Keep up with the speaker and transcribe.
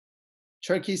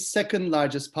Turkey's second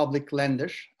largest public lender,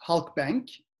 Halkbank,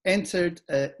 entered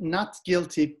a not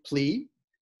guilty plea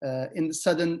in the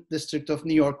Southern District of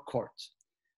New York court.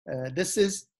 This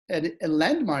is a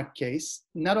landmark case,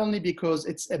 not only because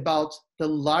it's about the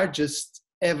largest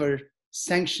ever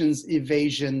sanctions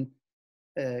evasion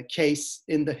case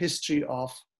in the history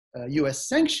of US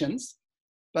sanctions,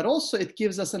 but also it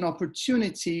gives us an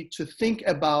opportunity to think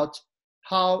about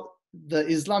how the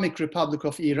Islamic Republic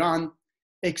of Iran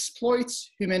exploits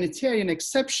humanitarian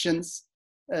exceptions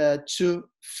to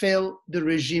fill the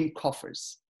regime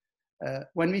coffers.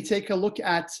 When we take a look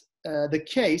at the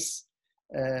case,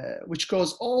 which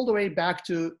goes all the way back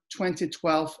to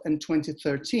 2012 and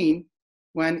 2013,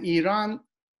 when Iran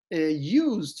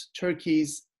used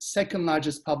Turkey's second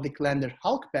largest public lender,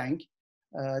 Halkbank,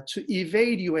 to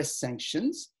evade US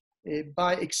sanctions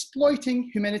by exploiting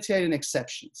humanitarian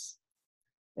exceptions.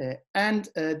 And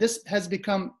this has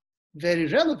become very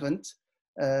relevant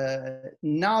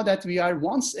now that we are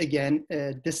once again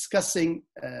discussing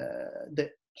the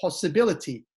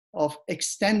possibility of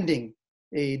extending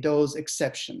those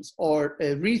exceptions or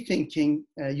rethinking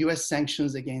US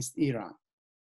sanctions against Iran.